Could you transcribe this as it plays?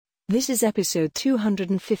This is episode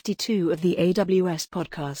 252 of the AWS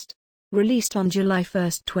podcast, released on July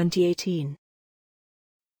 1st, 2018.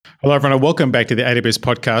 Hello, everyone, and welcome back to the AWS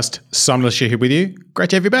podcast. Simon Lashia here with you.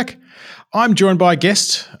 Great to have you back. I'm joined by a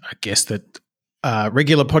guest that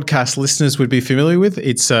regular podcast listeners would be familiar with.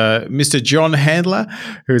 It's Mr. John Handler,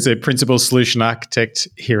 who is a principal solution architect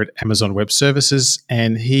here at Amazon Web Services,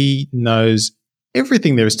 and he knows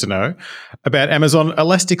everything there is to know about Amazon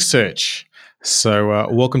Elasticsearch. So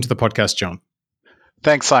welcome to the podcast, John.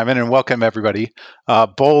 Thanks, Simon, and welcome, everybody.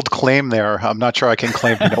 Bold claim there. I'm not sure I can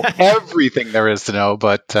claim to know everything there is to know,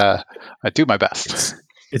 but I do my best.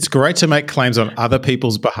 It's great to make claims on other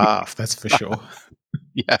people's behalf, that's for sure.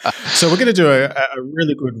 Yeah. So we're going to do a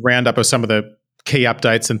really good roundup of some of the key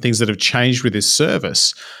updates and things that have changed with this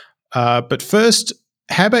service. But first,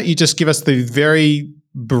 how about you just give us the very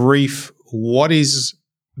brief, what is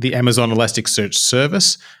the Amazon Elasticsearch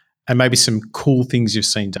service, and maybe some cool things you've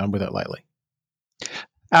seen done with it lately?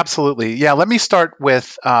 Absolutely. Yeah, let me start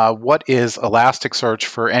with what is Elasticsearch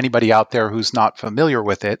for anybody out there who's not familiar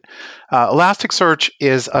with it. Elasticsearch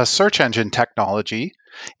is a search engine technology,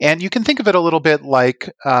 and you can think of it a little bit like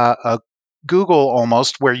a Google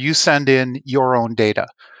almost, where you send in your own data.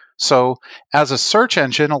 So as a search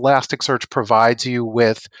engine, Elasticsearch provides you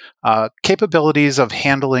with capabilities of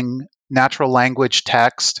handling natural language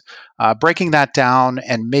text, breaking that down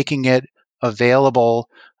and making it available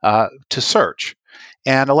to search.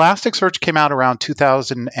 And Elasticsearch came out around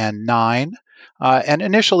 2009, and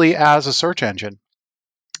initially as a search engine.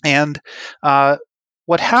 And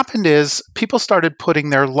what happened is people started putting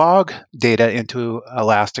their log data into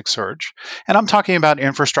Elasticsearch. And I'm talking about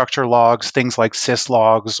infrastructure logs, things like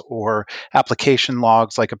syslogs or application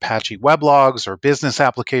logs like Apache web logs or business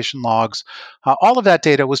application logs. All of that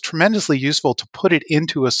data was tremendously useful to put it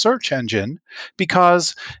into a search engine,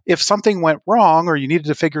 because if something went wrong or you needed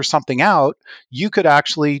to figure something out, you could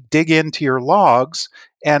actually dig into your logs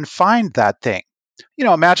and find that thing. You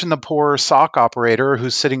know, imagine the poor SOC operator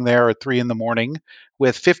who's sitting there at 3 a.m.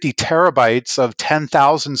 with 50 terabytes of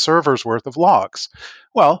 10,000 servers worth of logs.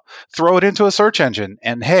 Well, throw it into a search engine,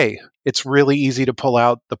 and hey, it's really easy to pull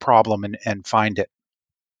out the problem and find it.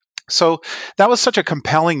 So that was such a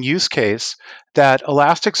compelling use case that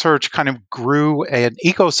Elasticsearch kind of grew an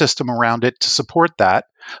ecosystem around it to support that,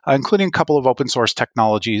 including a couple of open source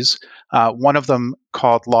technologies. One of them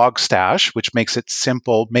called Logstash, which made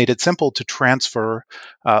it simple to transfer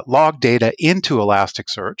log data into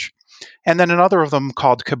Elasticsearch. And then another of them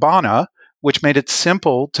called Kibana, which made it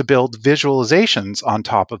simple to build visualizations on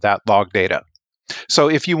top of that log data. So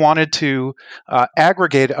if you wanted to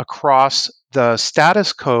aggregate across the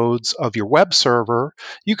status codes of your web server,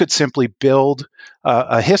 you could simply build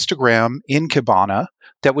a histogram in Kibana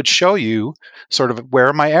that would show you sort of where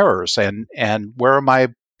are my errors and where are my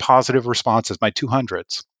positive responses, my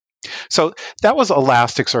 200s. So that was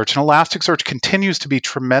Elasticsearch, and Elasticsearch continues to be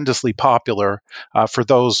tremendously popular for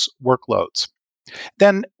those workloads.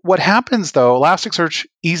 Then what happens though, Elasticsearch,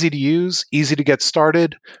 easy to use, easy to get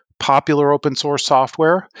started, popular open source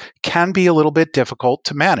software, can be a little bit difficult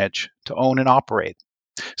to manage, to own and operate.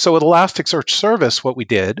 So with Elasticsearch Service, what we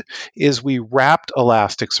did is we wrapped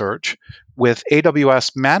Elasticsearch with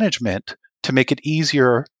AWS management to make it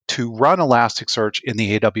easier to run Elasticsearch in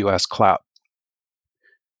the AWS cloud.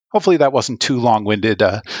 Hopefully that wasn't too long-winded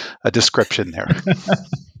a description there.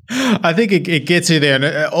 I think it gets you there.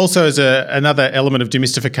 And also as another element of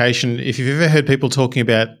demystification, if you've ever heard people talking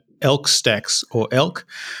about elk stacks or elk,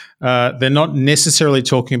 they're not necessarily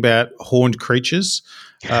talking about horned creatures.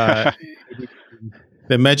 The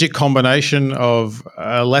magic combination of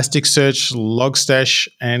Elasticsearch, Logstash,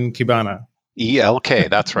 and Kibana. ELK,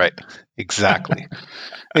 that's right. Exactly.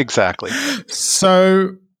 Exactly.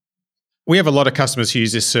 So we have a lot of customers who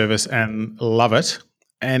use this service and love it.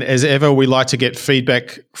 And as ever, we like to get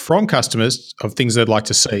feedback from customers of things they'd like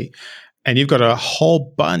to see. And you've got a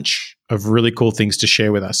whole bunch of really cool things to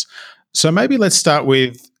share with us. So maybe let's start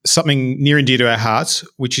with something near and dear to our hearts,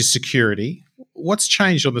 which is security. What's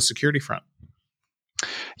changed on the security front?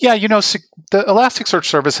 Yeah, you know, the Elasticsearch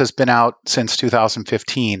service has been out since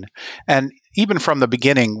 2015. And even from the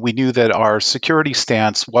beginning, we knew that our security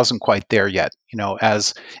stance wasn't quite there yet. You know,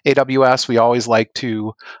 as AWS, we always like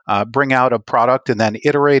to bring out a product and then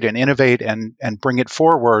iterate and innovate and bring it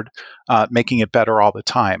forward, making it better all the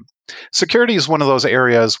time. Security is one of those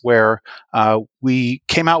areas where we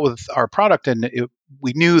came out with our product and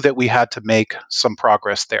we knew that we had to make some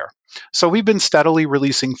progress there. So we've been steadily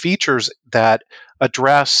releasing features that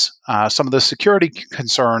address some of the security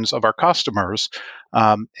concerns of our customers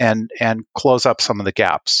and close up some of the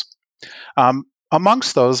gaps.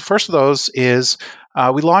 Amongst those, first of those is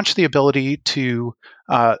we launched the ability to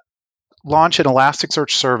launch an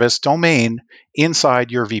Elasticsearch service domain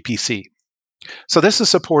inside your VPC. So this is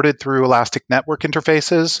supported through Elastic Network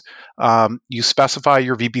interfaces. You specify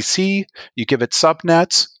your VPC, you give it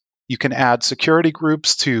subnets, you can add security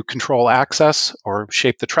groups to control access or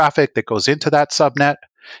shape the traffic that goes into that subnet,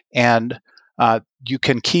 and you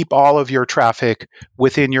can keep all of your traffic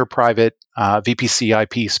within your private VPC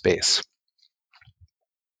IP space.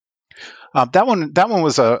 That one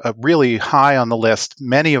was a really high on the list.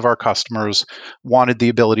 Many of our customers wanted the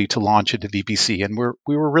ability to launch into VPC, and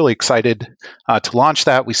we were really excited to launch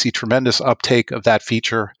that. We see tremendous uptake of that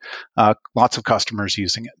feature. Lots of customers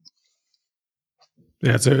using it.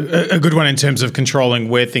 Yeah, it's a good one in terms of controlling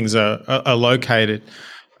where things are located.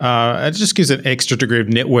 It just gives an extra degree of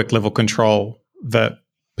network level control that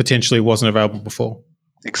potentially wasn't available before.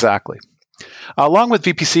 Exactly. Along with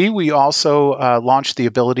VPC, we also launched the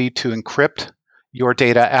ability to encrypt your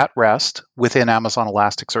data at rest within Amazon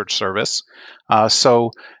Elasticsearch service.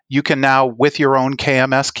 So you can now, with your own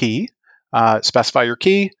KMS key, specify your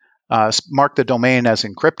key, mark the domain as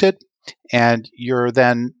encrypted, and your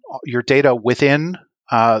data within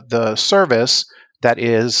the service that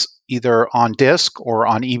is either on disk or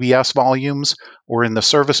on EBS volumes or in the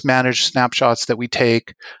service managed snapshots that we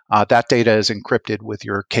take, that data is encrypted with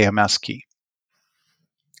your KMS key.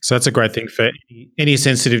 So that's a great thing for any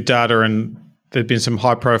sensitive data, and there've been some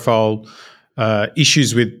high-profile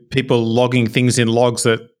issues with people logging things in logs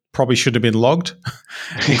that probably should have been logged.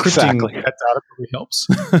 Encrypting Exactly. that data probably helps.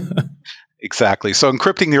 Exactly. So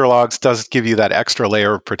encrypting your logs does give you that extra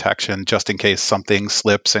layer of protection just in case something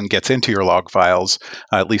slips and gets into your log files.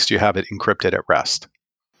 At least you have it encrypted at rest.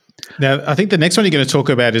 Now, I think the next one you're going to talk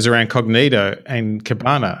about is around Cognito and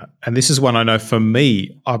Kibana, and this is one I know for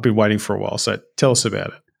me, I've been waiting for a while. So tell us about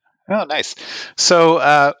it. Oh, nice.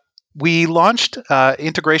 So we launched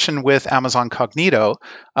integration with Amazon Cognito.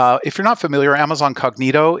 If you're not familiar, Amazon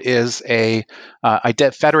Cognito is a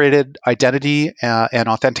federated identity and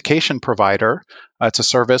authentication provider. It's a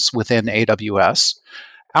service within AWS.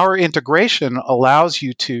 Our integration allows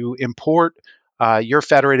you to import your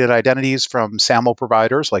federated identities from SAML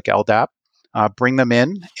providers like LDAP, bring them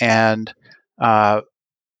in, and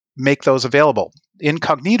make those available.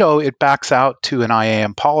 Incognito, it backs out to an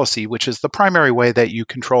IAM policy, which is the primary way that you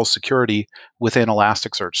control security within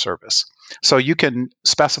Elasticsearch service. So you can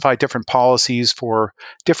specify different policies for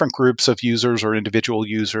different groups of users or individual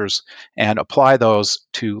users and apply those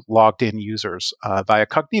to logged in users via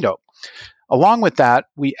Cognito. Along with that,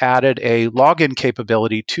 we added a login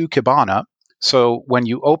capability to Kibana. So when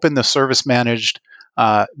you open the service managed,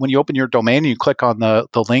 when you open your domain and you click on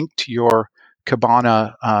the link to your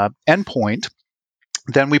Kibana endpoint,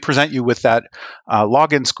 then we present you with that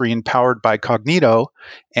login screen powered by Cognito,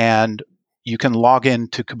 and you can log in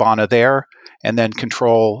to Kibana there and then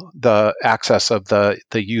control the access of the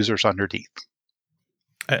users underneath.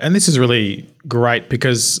 And this is really great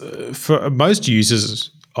because for most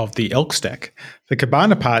users of the Elk stack, the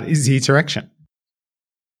Kibana part is the interaction.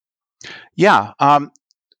 Yeah.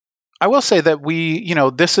 I will say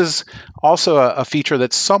that this is also a feature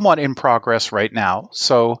that's somewhat in progress right now.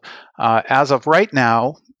 So as of right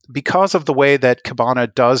now, because of the way that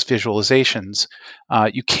Kibana does visualizations,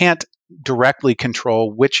 you can't directly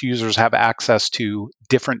control which users have access to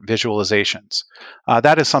different visualizations.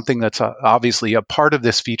 That is something that's obviously a part of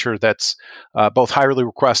this feature that's both highly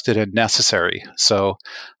requested and necessary. So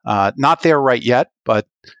not there right yet, but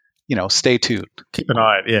stay tuned. Keep an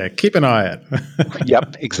eye out. Yeah, keep an eye out.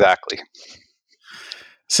 Yep, exactly.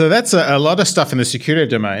 So that's a lot of stuff in the security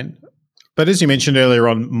domain. But as you mentioned earlier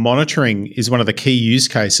on, monitoring is one of the key use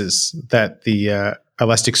cases that the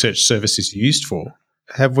Elasticsearch service is used for.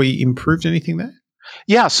 Have we improved anything there?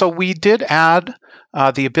 Yeah, so we did add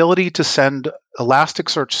the ability to send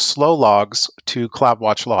Elasticsearch slow logs to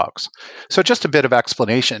CloudWatch logs. So just a bit of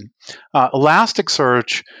explanation.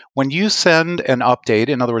 Elasticsearch, when you send an update,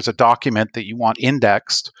 in other words, a document that you want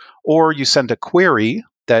indexed, or you send a query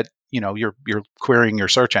that you're querying your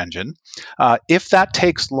search engine, if that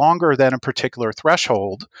takes longer than a particular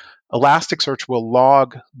threshold, Elasticsearch will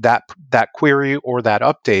log that query or that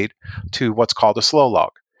update to what's called a slow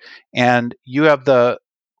log. And you have the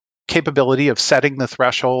capability of setting the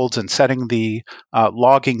thresholds and setting the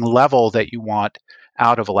logging level that you want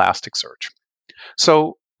out of Elasticsearch.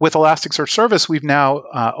 So with Elasticsearch Service, we've now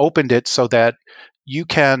opened it so that you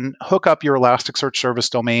can hook up your Elasticsearch Service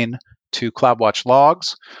domain to CloudWatch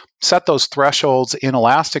logs, set those thresholds in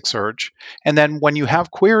Elasticsearch, and then when you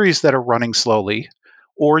have queries that are running slowly,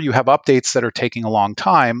 or you have updates that are taking a long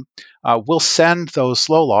time, we'll send those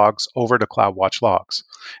slow logs over to CloudWatch Logs.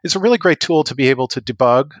 It's a really great tool to be able to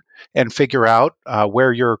debug and figure out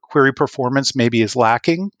where your query performance maybe is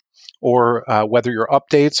lacking, or whether your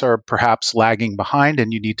updates are perhaps lagging behind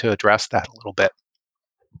and you need to address that a little bit.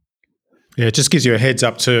 Yeah, it just gives you a heads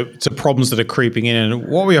up to problems that are creeping in. And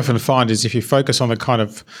what we often find is if you focus on the kind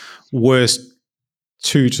of worst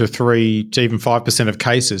 2 to 3 to even 5% of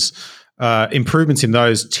cases, improvements in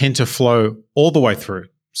those tend to flow all the way through.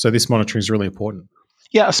 So this monitoring is really important.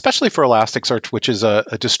 Yeah, especially for Elasticsearch, which is a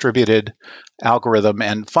distributed algorithm,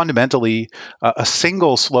 and fundamentally, a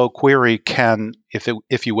single slow query can,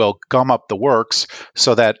 if you will, gum up the works,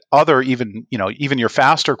 so that other even your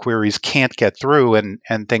faster queries can't get through,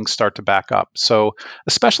 and things start to back up. So,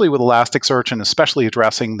 especially with Elasticsearch, and especially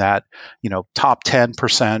addressing that top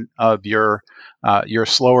 10% of your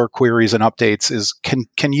slower queries and updates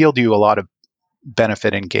can yield you a lot of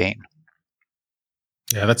benefit and gain.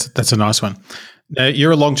 Yeah, that's a nice one. Now,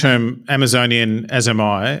 you're a long-term Amazonian, as am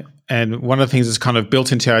I, and one of the things that's kind of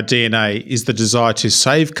built into our DNA is the desire to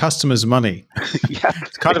save customers money. Yeah,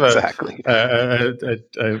 It's kind of exactly.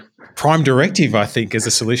 a prime directive, I think, as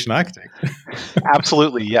a solution architect.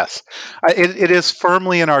 Absolutely, yes. It is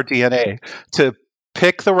firmly in our DNA to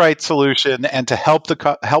pick the right solution and to help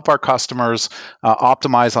our customers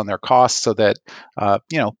optimize on their costs, so that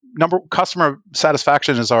customer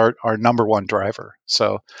satisfaction is our number one driver.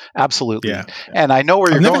 So absolutely, Yeah. and I know where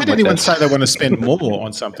I've you're never going had with anyone this. say they want to spend more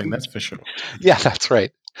on something, that's for sure. Yeah, that's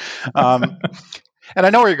right. Um, And I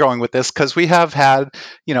know where you're going with this, because we have had,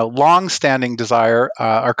 long-standing desire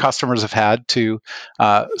our customers have had to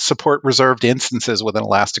support reserved instances with an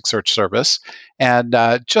Elasticsearch service. And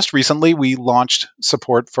just recently, we launched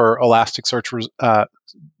support for Elasticsearch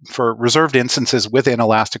for reserved instances within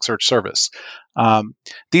Elasticsearch service.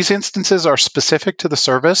 These instances are specific to the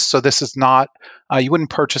service, so this is not you wouldn't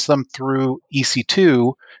purchase them through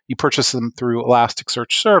EC2. You purchase them through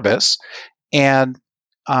Elasticsearch service. And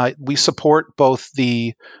we support both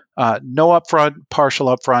the no upfront, partial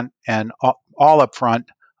upfront, and all upfront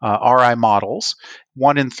RI models,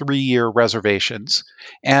 1 and 3 year reservations.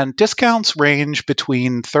 And discounts range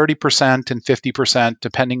between 30% and 50%,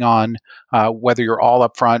 depending on whether you're all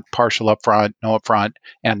upfront, partial upfront, no upfront,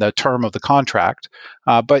 and the term of the contract.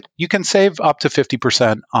 But you can save up to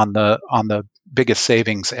 50% on the biggest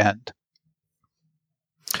savings end.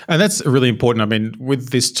 And that's really important. I mean, with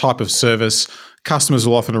this type of service, customers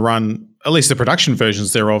will often run at least the production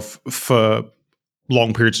versions thereof for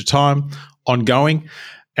long periods of time, ongoing.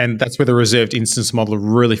 And that's where the reserved instance model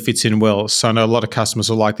really fits in well. So I know a lot of customers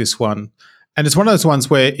will like this one. And it's one of those ones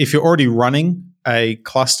where if you're already running a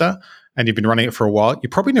cluster and you've been running it for a while, you're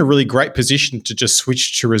probably in a really great position to just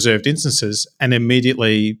switch to reserved instances and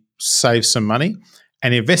immediately save some money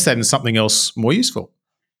and invest that in something else more useful.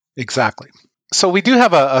 Exactly. So we do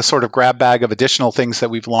have a sort of grab bag of additional things that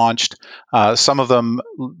we've launched. Some of them,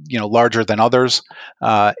 larger than others,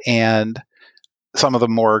 and some of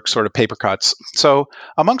them more sort of paper cuts. So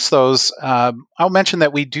amongst those, I'll mention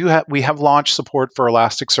that we have launched support for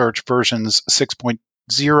Elasticsearch versions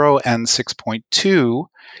 6.0 and 6.2,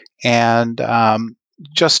 and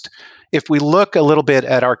just if we look a little bit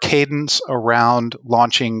at our cadence around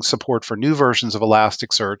launching support for new versions of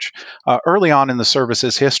Elasticsearch, early on in the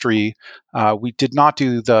service's history, we did not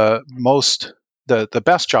do the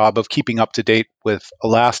best job of keeping up to date with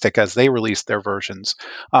Elastic as they released their versions.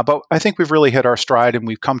 But I think we've really hit our stride, and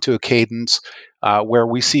we've come to a cadence where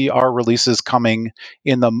we see our releases coming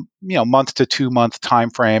in the month to 2 month time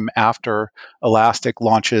frame after Elastic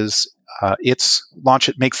launches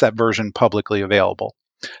it makes that version publicly available.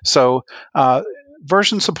 So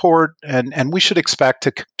version support, and we should expect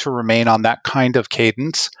to remain on that kind of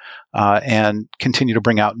cadence and continue to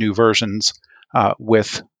bring out new versions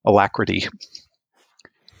with alacrity.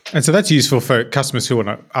 And so that's useful for customers who want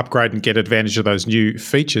to upgrade and get advantage of those new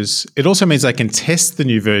features. It also means they can test the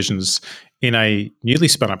new versions in a newly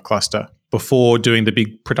spun up cluster before doing the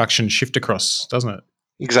big production shift across, doesn't it?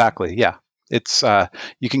 Exactly. Yeah. It's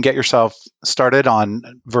you can get yourself started on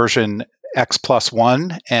version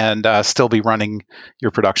X+1 and still be running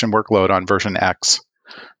your production workload on version X.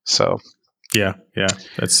 So yeah,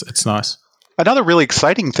 it's nice. Another really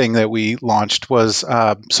exciting thing that we launched was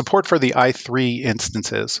support for the i3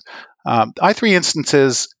 instances. i3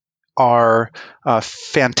 instances are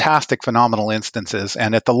fantastic, phenomenal instances,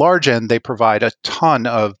 and at the large end, they provide a ton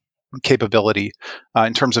of capability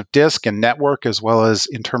in terms of disk and network, as well as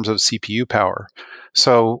in terms of CPU power.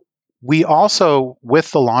 So We also,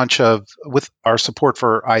 with our support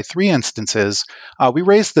for i3 instances, we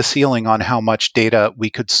raised the ceiling on how much data we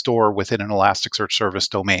could store within an Elasticsearch service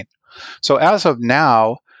domain. So as of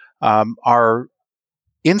now, our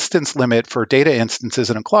instance limit for data instances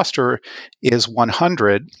in a cluster is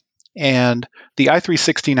 100, and the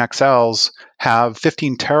i3-16XLs have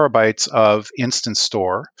 15 terabytes of instance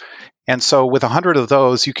store. And so with 100 of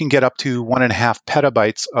those, you can get up to 1.5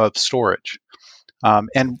 petabytes of storage,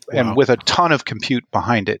 and Wow. with a ton of compute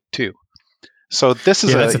behind it too. So this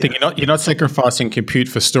is That's the thing. You're not sacrificing compute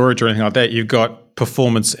for storage or anything like that. You've got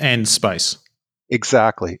performance and space.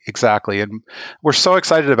 Exactly. And we're so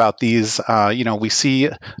excited about these.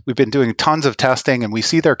 We've been doing tons of testing and we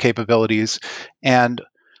see their capabilities. And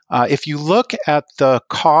if you look at the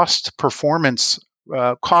cost per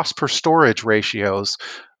storage ratios,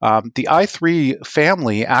 the i3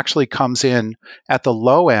 family actually comes in at the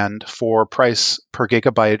low end for price per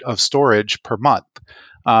gigabyte of storage per month.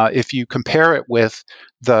 If you compare it with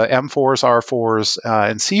the M4s, R4s,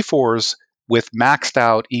 and C4s, with maxed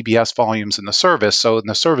out EBS volumes in the service. So in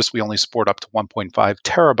the service, we only support up to 1.5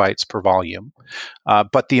 terabytes per volume.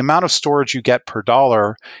 But the amount of storage you get per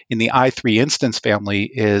dollar in the i3 instance family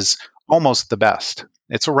is almost the best.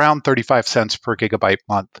 It's around 35 cents per gigabyte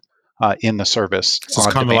month in the service So it's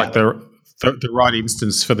on kind of like demand. the right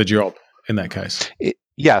instance for the job in that case.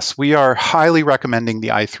 Yes, we are highly recommending the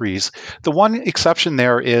i3s. The one exception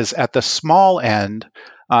there is at the small end,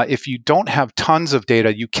 if you don't have tons of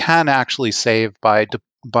data, you can actually save by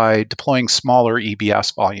deploying smaller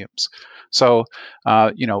EBS volumes. So,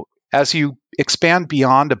 as you expand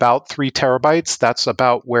beyond about 3 terabytes, that's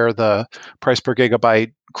about where the price per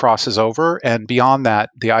gigabyte crosses over. And beyond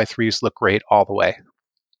that, the i3s look great all the way.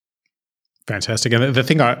 Fantastic. And the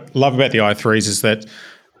thing I love about the i3s is that,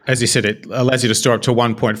 as you said, it allows you to store up to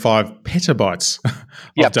 1.5 petabytes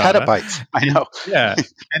Yeah, of data. petabytes. I know. Yeah.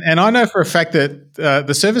 And I know for a fact that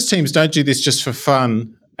the service teams don't do this just for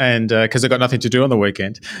fun and because they've got nothing to do on the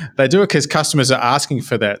weekend. They do it because customers are asking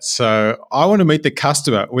for that. So I want to meet the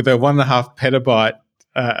customer with a 1.5 petabyte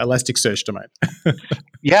Elasticsearch domain.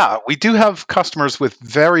 Yeah, we do have customers with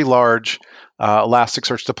very large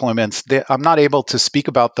Elasticsearch deployments. I'm not able to speak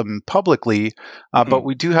about them publicly, but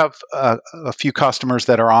we do have a few customers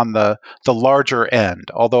that are on the larger end.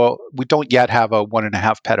 Although we don't yet have a 1.5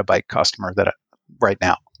 petabyte customer right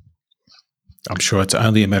now. I'm sure it's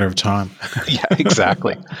only a matter of time. Yeah,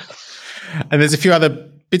 exactly. And there's a few other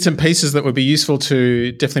bits and pieces that would be useful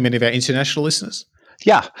to definitely many of our international listeners.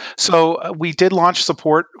 Yeah, so we did launch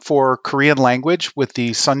support for Korean language with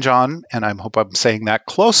the Sunjan, and I hope I'm saying that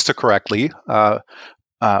close to correctly,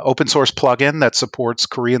 open source plugin that supports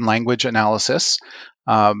Korean language analysis.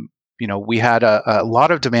 We had a lot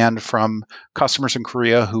of demand from customers in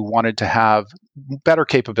Korea who wanted to have better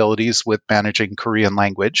capabilities with managing Korean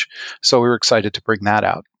language. So we were excited to bring that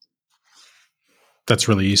out. That's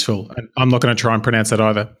really useful. And I'm not going to try and pronounce that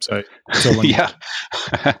either. So it's all on you. Yeah.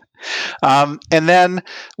 And then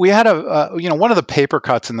we had one of the paper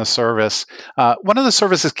cuts in the service. One of the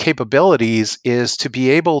service's capabilities is to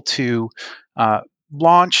be able to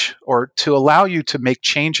launch or to allow you to make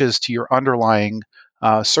changes to your underlying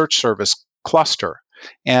search service cluster.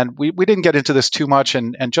 And we didn't get into this too much.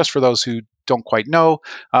 And just for those who don't quite know,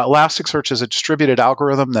 Elasticsearch is a distributed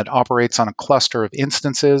algorithm that operates on a cluster of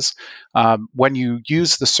instances. When you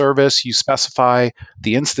use the service, you specify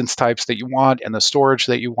the instance types that you want and the storage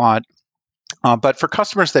that you want. But for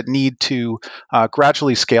customers that need to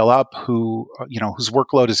gradually scale up, whose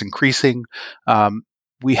workload is increasing,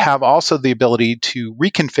 we have also the ability to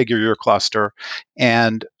reconfigure your cluster,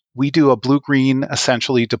 and we do a blue-green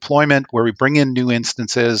essentially deployment where we bring in new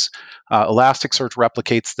instances. Elasticsearch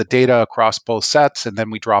replicates the data across both sets, and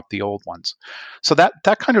then we drop the old ones. So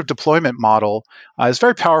that kind of deployment model is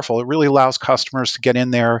very powerful. It really allows customers to get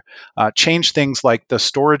in there, change things like the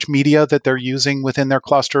storage media that they're using within their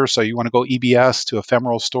cluster. So you want to go EBS to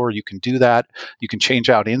ephemeral store, you can do that. You can change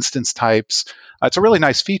out instance types. It's a really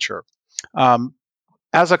nice feature.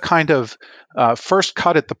 As a kind of first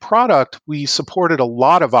cut at the product, we supported a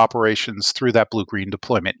lot of operations through that blue-green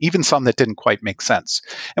deployment, even some that didn't quite make sense.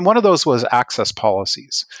 And one of those was access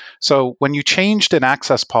policies. So when you changed an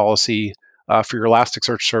access policy for your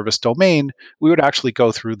Elasticsearch service domain, we would actually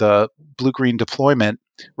go through the blue-green deployment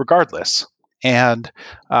regardless. And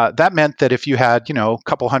that meant that if you had, a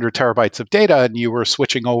couple hundred terabytes of data and you were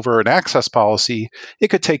switching over an access policy, it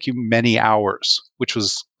could take you many hours, which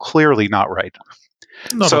was clearly not right.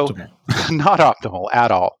 Not So optimal. not optimal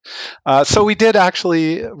at all. So we did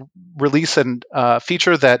actually release a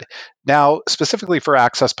feature that now specifically for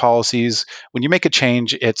access policies, when you make a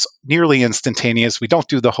change, it's nearly instantaneous. We don't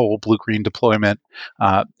do the whole blue-green deployment,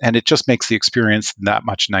 and it just makes the experience that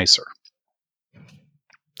much nicer.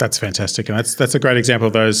 That's fantastic, and that's a great example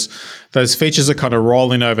of those features that kind of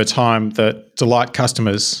roll in over time that delight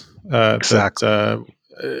customers. Exactly. That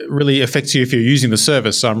really affects you if you're using the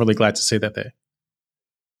service. So I'm really glad to see that there.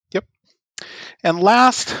 Yep. And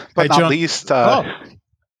last but Hey, not John. least,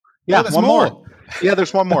 There's one more. more. Yeah,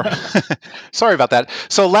 there's one more. Sorry about that.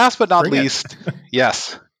 So last but not Bring it. least,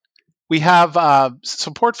 yes, we have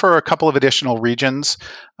support for a couple of additional regions.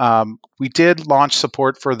 We did launch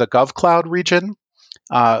support for the GovCloud region,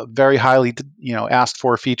 very highly asked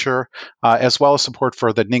for feature, as well as support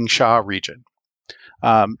for the Ningxia region.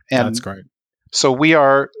 That's And great. so we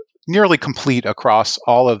are nearly complete across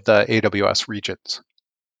all of the AWS regions.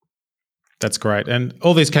 That's great. And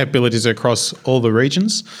all these capabilities are across all the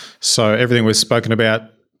regions. So everything we've spoken about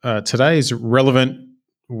today is relevant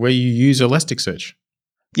where you use Elasticsearch.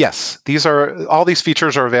 Yes, all these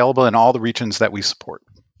features are available in all the regions that we support.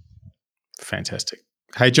 Fantastic.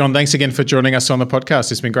 Hey, John, thanks again for joining us on the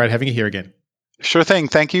podcast. It's been great having you here again. Sure thing.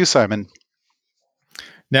 Thank you, Simon.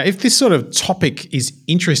 Now, if this sort of topic is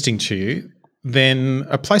interesting to you, then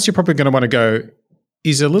a place you're probably going to want to go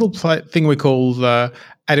is a little thing we call AWS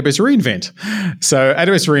reInvent. So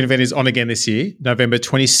AWS reInvent is on again this year, November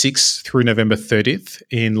 26th through November 30th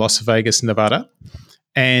in Las Vegas, Nevada.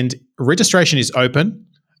 And registration is open.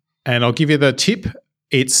 And I'll give you the tip,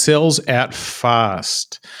 it sells out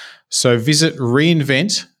fast. So visit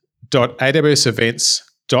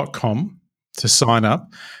reinvent.awsevents.com to sign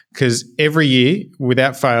up, because every year,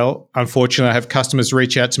 without fail, unfortunately, I have customers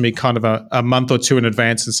reach out to me kind of a month or two in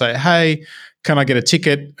advance and say, hey, can I get a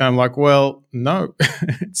ticket? And I'm like, well, no,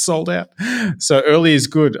 it's sold out. So early is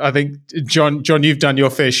good. I think, John, you've done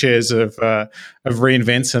your fair shares of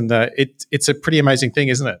reInvents, and it's a pretty amazing thing,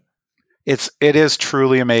 isn't it? It is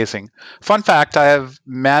truly amazing. Fun fact, I have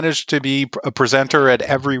managed to be a presenter at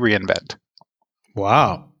every reInvent.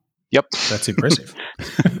 Wow. Yep. That's impressive.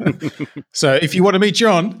 So if you want to meet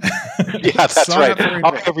John, yeah, that's right.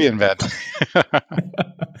 I'll be a reInvent.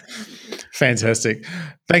 Fantastic.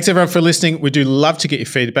 Thanks, everyone, for listening. We do love to get your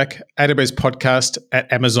feedback. AWS podcast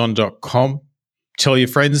at amazon.com. Tell your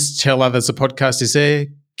friends, tell others the podcast is there.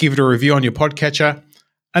 Give it a review on your podcatcher.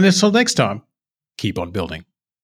 And until next time, keep on building.